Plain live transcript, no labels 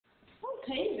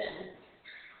Okay then.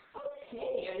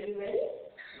 Okay, are you ready?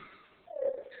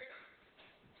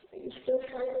 Are you still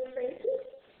trying to Frankie?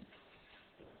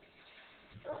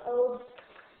 Uh-oh.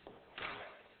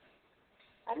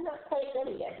 I'm not quite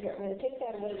ready yet. Here, I'm going to take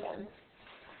that away then.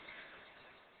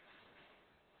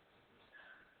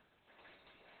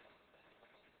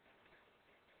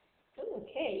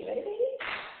 Okay, you ready, baby?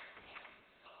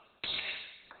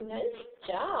 Nice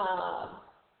job.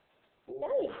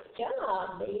 Nice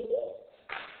job, baby.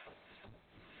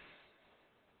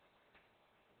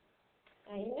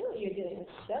 I know you're doing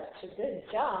such a good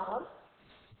job.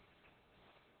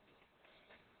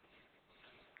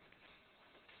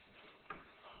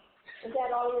 Is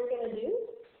that all you're going to do?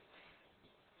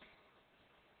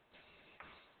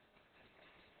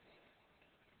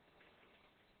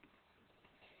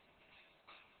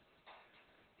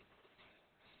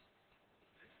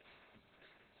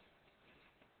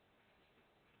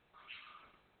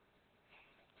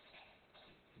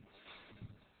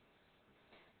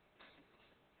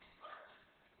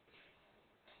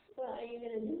 Well, are you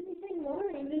going to do anything more, or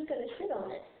are you just going to sit on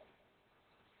it?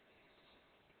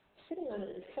 Sitting on it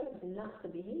is kind of not the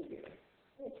behavior.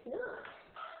 It's not.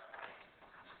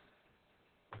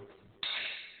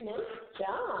 Nice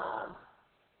job.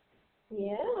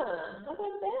 Yeah, how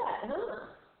about that, huh?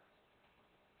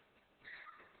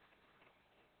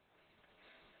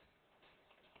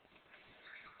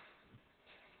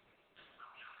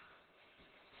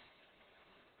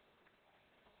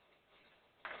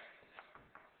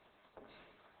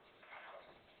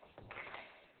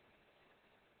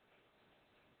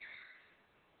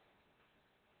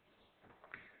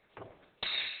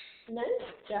 Nice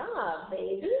job,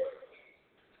 baby.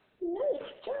 Nice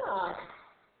job.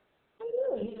 I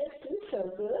know, you just do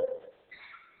so good.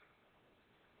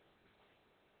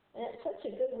 That's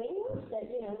such a good wing that,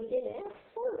 we didn't ask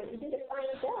for, but you did a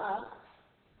fine job.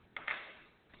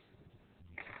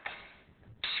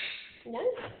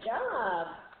 Nice job.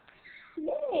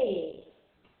 Yay.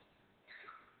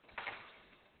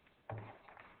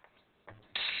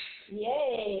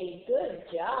 Yay. Good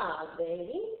job,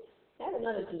 baby. Have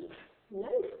another piece.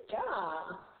 Nice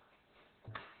job.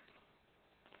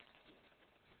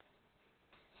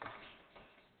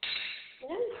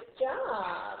 Nice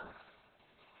job.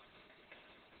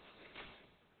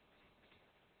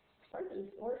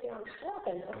 Party's working on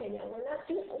stopping. Okay, now we're not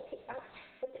doing. Okay,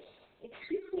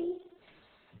 excuse me.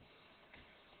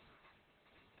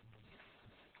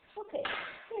 Okay,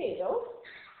 there you go.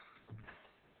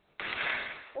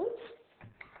 Oops.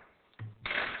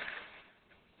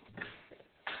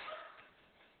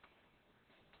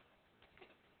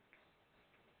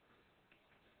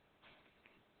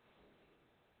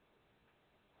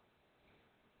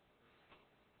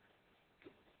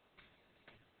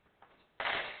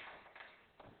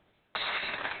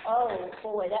 Oh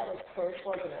boy, that was close,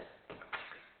 wasn't it?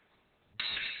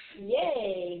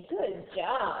 Yay! Good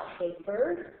job, Big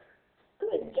Bird.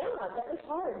 Good job. That was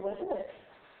hard, wasn't it?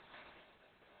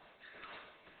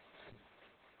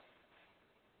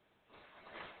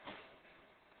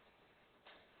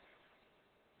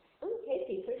 Okay,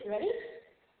 Peepers, ready?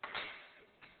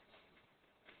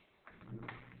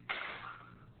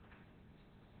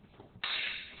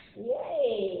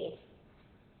 Yay!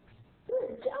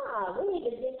 Good job. We need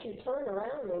to get you turned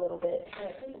around a little bit so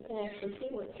that people can actually see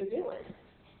what you're doing.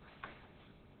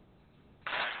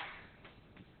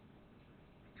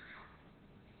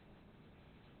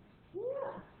 Yeah.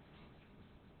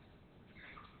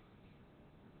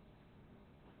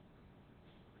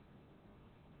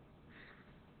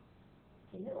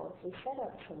 If we set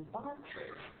up some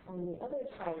boxes on the other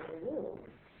side of the room,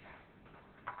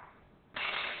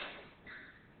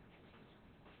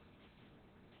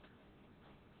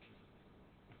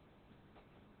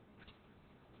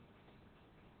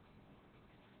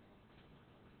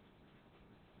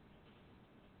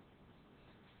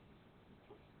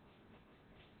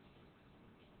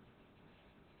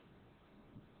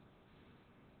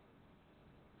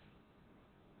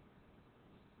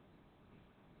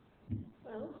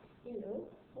 well,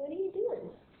 what are you doing?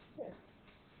 Here.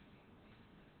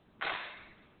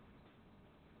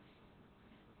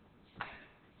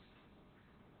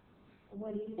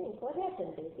 What do you think? What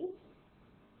happened, baby?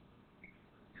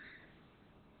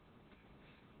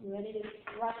 You ready to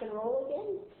rock and roll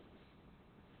again?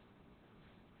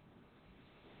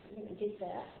 I'm going to get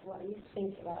that while you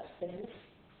think about things.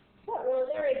 Oh,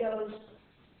 there he goes.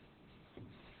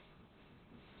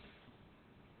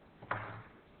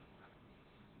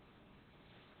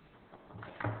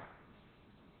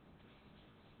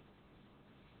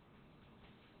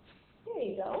 There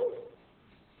you go.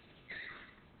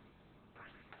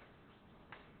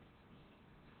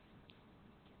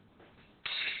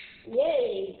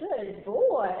 Yay, good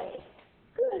boy.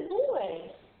 Good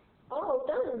boy. All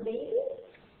done, baby.